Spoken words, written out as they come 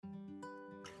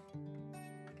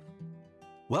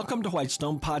Welcome to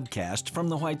Whitestone Podcast from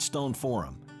the Whitestone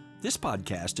Forum. This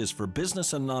podcast is for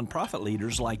business and nonprofit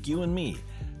leaders like you and me,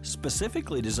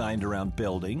 specifically designed around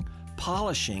building,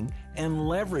 polishing, and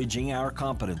leveraging our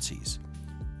competencies.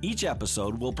 Each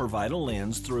episode will provide a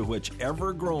lens through which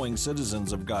ever-growing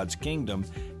citizens of God's kingdom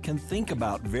can think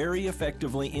about very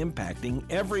effectively impacting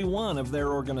every one of their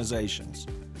organizations.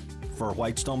 For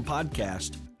Whitestone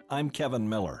Podcast, I'm Kevin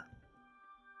Miller.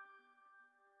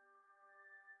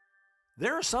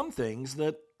 There are some things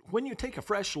that, when you take a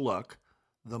fresh look,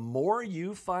 the more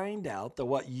you find out that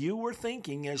what you were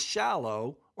thinking is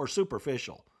shallow or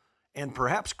superficial, and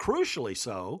perhaps crucially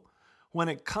so, when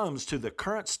it comes to the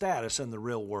current status in the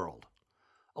real world.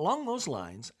 Along those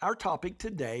lines, our topic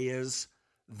today is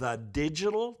the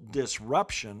digital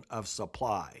disruption of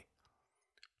supply.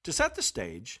 To set the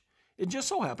stage, it just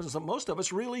so happens that most of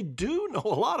us really do know a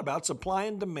lot about supply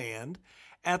and demand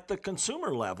at the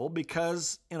consumer level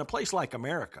because in a place like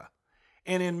America,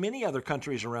 and in many other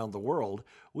countries around the world,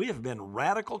 we have been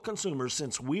radical consumers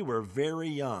since we were very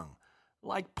young,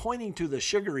 like pointing to the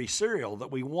sugary cereal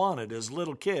that we wanted as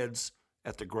little kids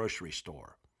at the grocery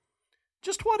store.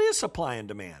 Just what is supply and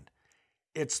demand?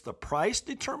 It's the price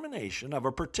determination of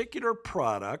a particular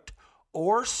product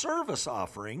or service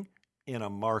offering in a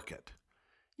market.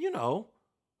 You know,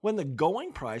 when the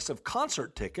going price of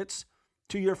concert tickets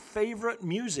to your favorite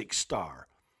music star,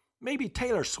 maybe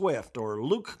Taylor Swift or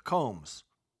Luke Combs,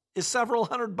 is several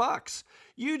 $100,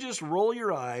 you just roll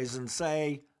your eyes and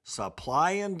say,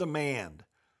 supply and demand.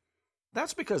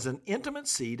 That's because an intimate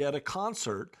seat at a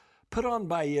concert put on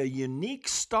by a unique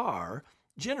star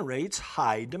generates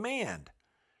high demand.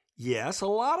 Yes, a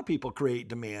lot of people create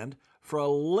demand for a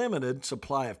limited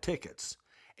supply of tickets,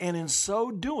 and in so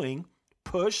doing,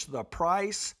 push the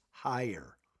price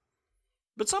higher.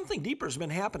 But something deeper has been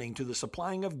happening to the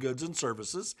supplying of goods and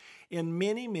services in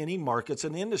many, many markets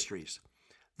and industries.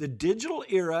 The digital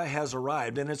era has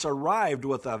arrived, and it's arrived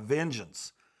with a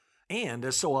vengeance. And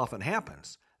as so often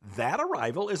happens, that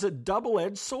arrival is a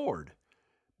double-edged sword.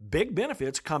 Big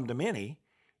benefits come to many,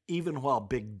 even while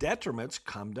big detriments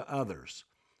come to others.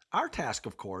 Our task,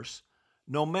 of course,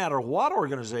 no matter what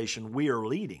organization we are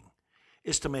leading,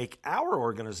 is to make our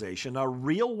organization a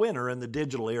real winner in the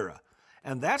digital era.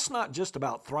 And that's not just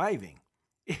about thriving.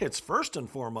 It's first and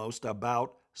foremost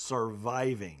about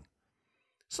surviving.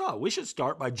 So we should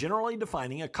start by generally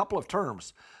defining a couple of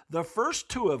terms, the first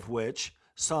two of which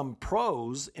some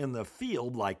pros in the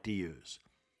field like to use.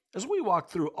 As we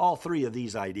walk through all three of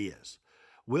these ideas,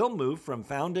 we'll move from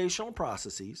foundational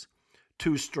processes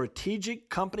to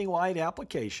strategic company-wide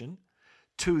application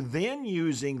to then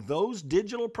using those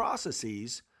digital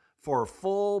processes for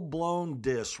full-blown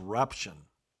disruption.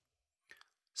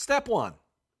 Step 1,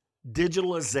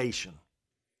 digitalization.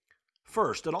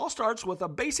 First, it all starts with a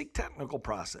basic technical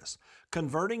process,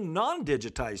 converting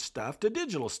non-digitized stuff to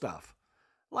digital stuff,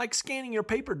 like scanning your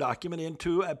paper document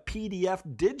into a PDF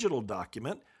digital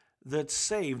document that's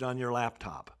saved on your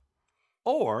laptop.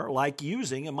 Or like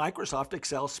using a Microsoft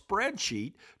Excel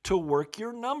spreadsheet to work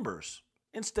your numbers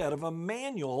instead of a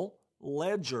manual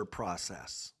ledger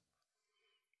process.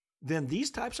 Then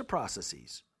these types of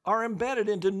processes are embedded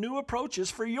into new approaches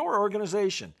for your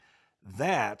organization.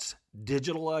 That's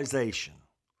digitalization.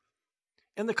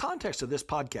 In the context of this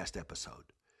podcast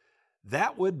episode,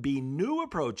 that would be new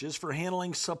approaches for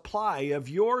handling supply of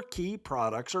your key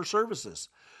products or services.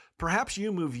 Perhaps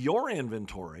you move your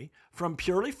inventory from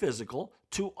purely physical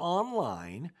to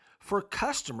online for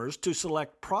customers to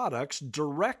select products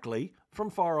directly from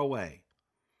far away.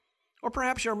 Or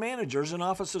perhaps your managers in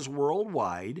offices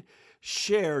worldwide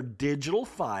share digital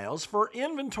files for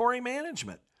inventory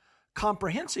management,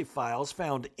 comprehensive files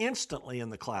found instantly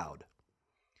in the cloud.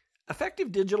 Effective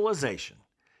digitalization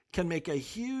can make a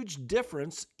huge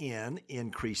difference in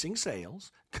increasing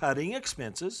sales, cutting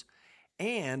expenses,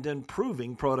 and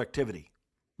improving productivity.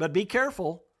 But be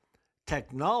careful,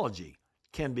 technology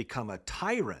can become a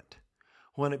tyrant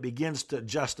when it begins to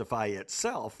justify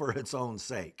itself for its own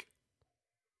sake.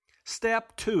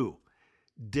 Step 2,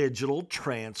 digital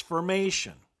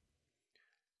transformation.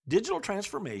 Digital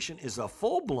transformation is a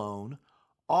full-blown,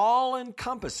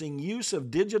 all-encompassing use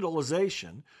of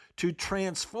digitalization to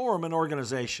transform an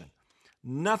organization.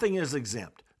 Nothing is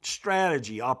exempt.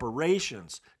 Strategy,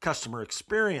 operations, customer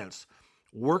experience,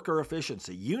 worker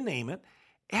efficiency, you name it,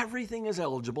 everything is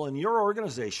eligible in your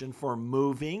organization for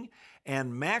moving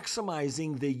and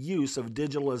maximizing the use of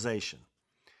digitalization.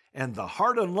 And the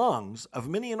heart and lungs of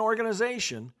many an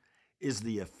organization is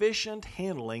the efficient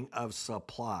handling of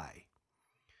supply.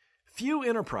 Few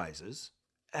enterprises,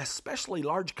 especially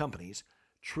large companies,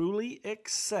 truly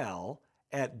excel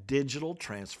at digital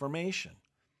transformation.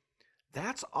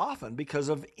 That's often because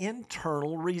of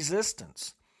internal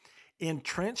resistance.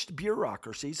 Entrenched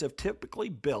bureaucracies have typically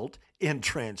built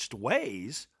entrenched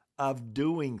ways of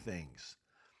doing things.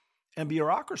 And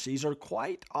bureaucracies are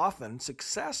quite often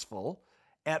successful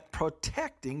at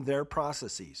protecting their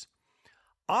processes.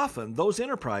 Often, those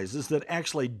enterprises that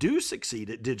actually do succeed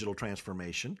at digital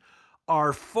transformation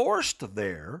are forced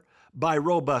there by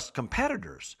robust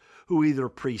competitors who either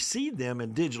precede them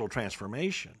in digital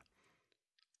transformation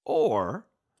or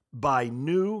by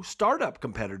new startup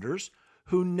competitors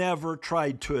who never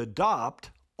tried to adopt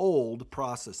old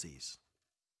processes.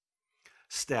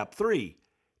 Step 3,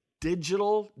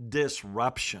 digital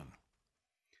disruption.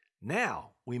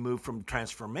 Now we move from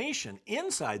transformation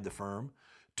inside the firm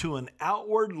to an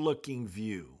outward-looking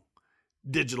view.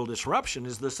 Digital disruption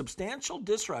is the substantial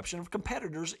disruption of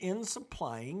competitors in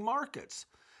supplying markets.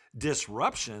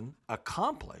 Disruption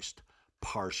accomplished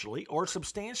partially or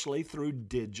substantially through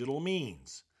digital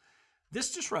means.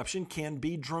 This disruption can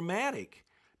be dramatic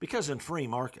because in free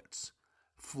markets,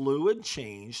 fluid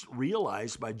change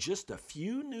realized by just a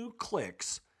few new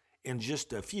clicks in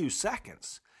just a few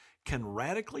seconds can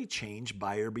radically change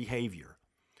buyer behavior.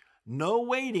 No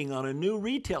waiting on a new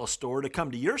retail store to come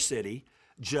to your city.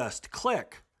 Just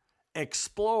click,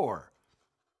 explore,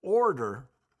 order,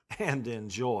 and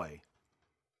enjoy.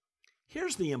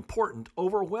 Here's the important,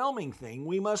 overwhelming thing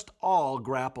we must all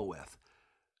grapple with.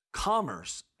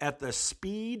 Commerce at the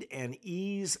speed and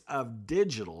ease of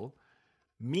digital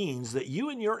means that you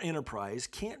and your enterprise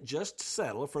can't just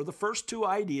settle for the first two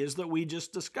ideas that we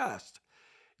just discussed.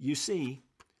 You see,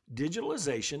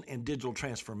 digitalization and digital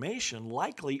transformation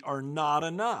likely are not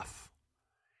enough.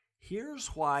 Here's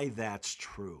why that's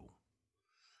true.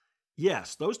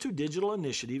 Yes, those two digital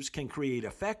initiatives can create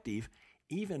effective,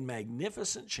 even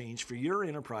magnificent change for your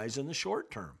enterprise in the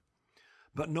short term.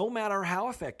 But no matter how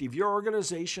effective your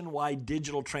organization-wide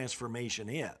digital transformation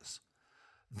is,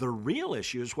 the real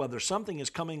issue is whether something is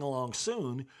coming along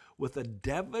soon with a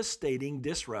devastating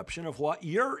disruption of what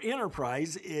your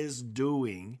enterprise is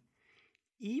doing,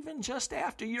 even just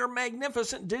after your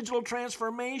magnificent digital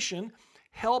transformation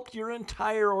helped your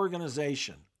entire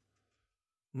organization.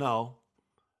 No,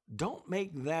 don't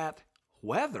make that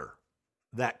whether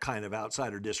that kind of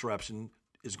outsider disruption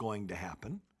is going to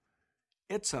happen.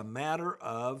 It's a matter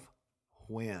of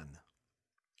when.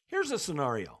 Here's a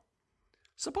scenario.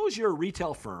 Suppose your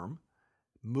retail firm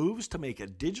moves to make a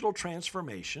digital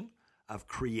transformation of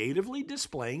creatively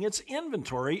displaying its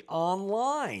inventory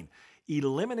online,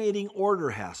 eliminating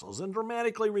order hassles and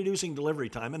dramatically reducing delivery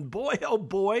time. And boy, oh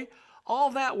boy,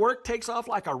 all that work takes off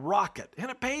like a rocket,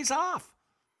 and it pays off.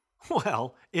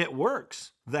 Well, it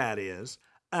works, that is,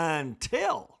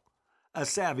 until a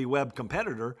savvy web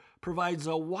competitor provides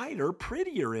a wider,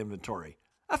 prettier inventory,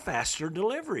 a faster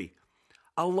delivery,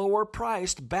 a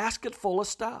lower-priced basket full of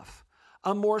stuff,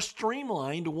 a more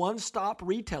streamlined one-stop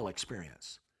retail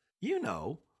experience. You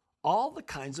know, all the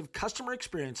kinds of customer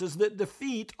experiences that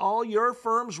defeat all your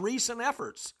firm's recent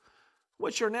efforts,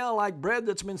 which are now like bread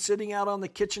that's been sitting out on the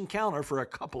kitchen counter for a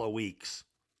couple of weeks.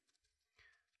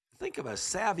 Think of a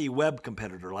savvy web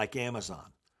competitor like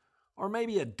Amazon, or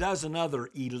maybe a dozen other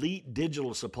elite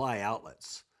digital supply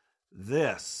outlets.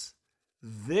 This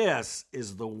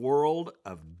is the world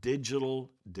of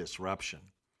digital disruption.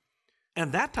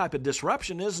 And that type of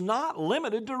disruption is not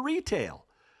limited to retail.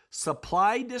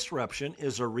 Supply disruption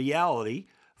is a reality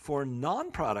for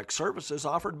non-product services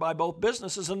offered by both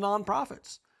businesses and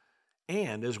nonprofits.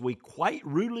 And as we quite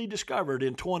rudely discovered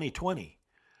in 2020,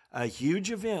 a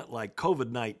huge event like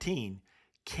COVID-19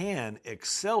 can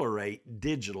accelerate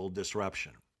digital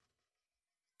disruption.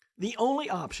 The only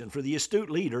option for the astute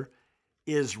leader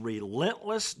is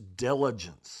relentless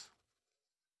diligence.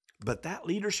 But that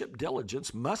leadership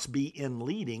diligence must be in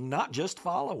leading, not just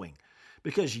following,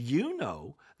 because you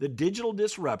know the digital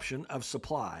disruption of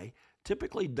supply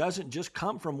typically doesn't just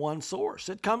come from one source.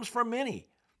 It comes from many.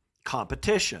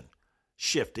 Competition,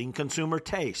 shifting consumer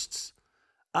tastes,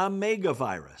 a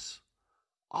megavirus.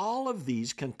 All of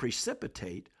these can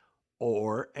precipitate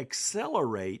or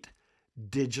accelerate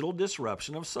digital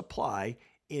disruption of supply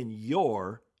in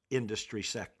your industry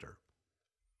sector.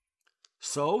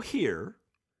 So here,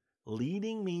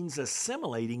 leading means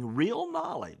assimilating real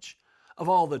knowledge of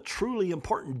all the truly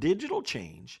important digital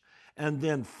change and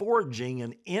then forging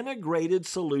an integrated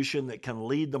solution that can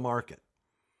lead the market.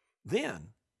 Then,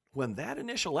 when that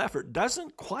initial effort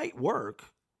doesn't quite work,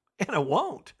 and it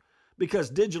won't, because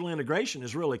digital integration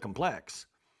is really complex,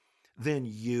 then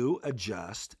you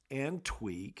adjust and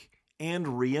tweak and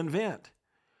reinvent.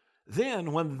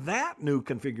 Then, when that new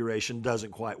configuration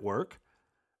doesn't quite work,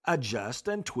 adjust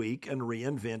and tweak and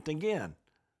reinvent again.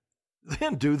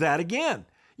 Then do that again.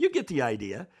 You get the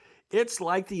idea. It's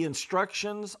like the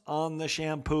instructions on the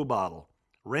shampoo bottle.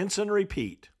 Rinse and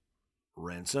repeat.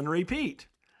 Rinse and repeat.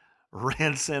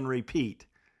 Rinse and repeat.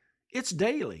 It's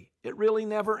daily. It really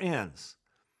never ends.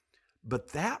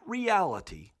 But that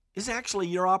reality is actually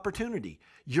your opportunity,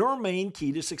 your main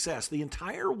key to success. The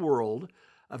entire world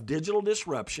of digital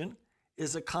disruption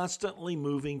is a constantly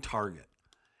moving target.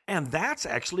 And that's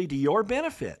actually to your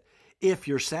benefit if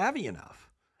you're savvy enough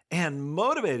and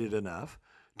motivated enough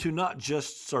to not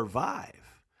just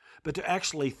survive, but to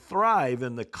actually thrive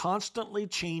in the constantly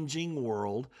changing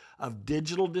world of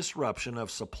digital disruption of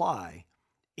supply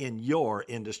in your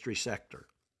industry sector.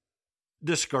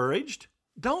 Discouraged?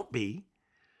 Don't be,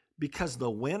 because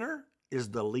the winner is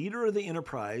the leader of the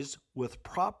enterprise with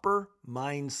proper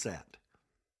mindset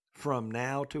from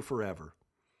now to forever.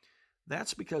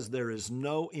 That's because there is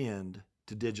no end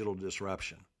to digital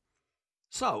disruption.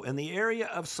 So, in the area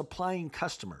of supplying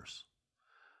customers,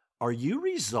 are you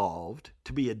resolved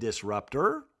to be a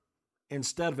disruptor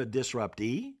instead of a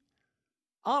disruptee?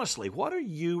 Honestly, what are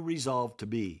you resolved to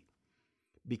be?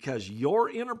 Because your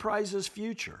enterprise's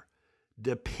future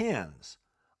depends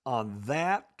on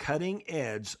that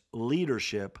cutting-edge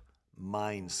leadership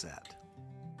mindset.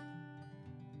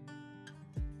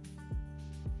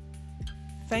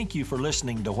 Thank you for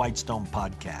listening to Whitestone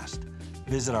Podcast.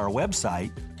 Visit our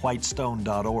website,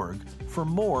 whitestone.org, for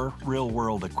more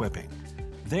real-world equipping.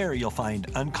 There you'll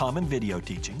find uncommon video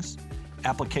teachings,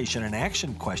 application and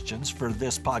action questions for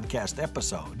this podcast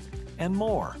episode, and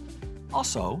more.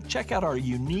 Also, check out our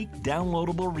unique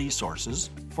downloadable resources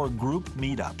for group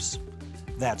meetups.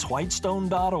 That's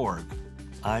whitestone.org.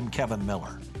 I'm Kevin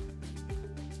Miller.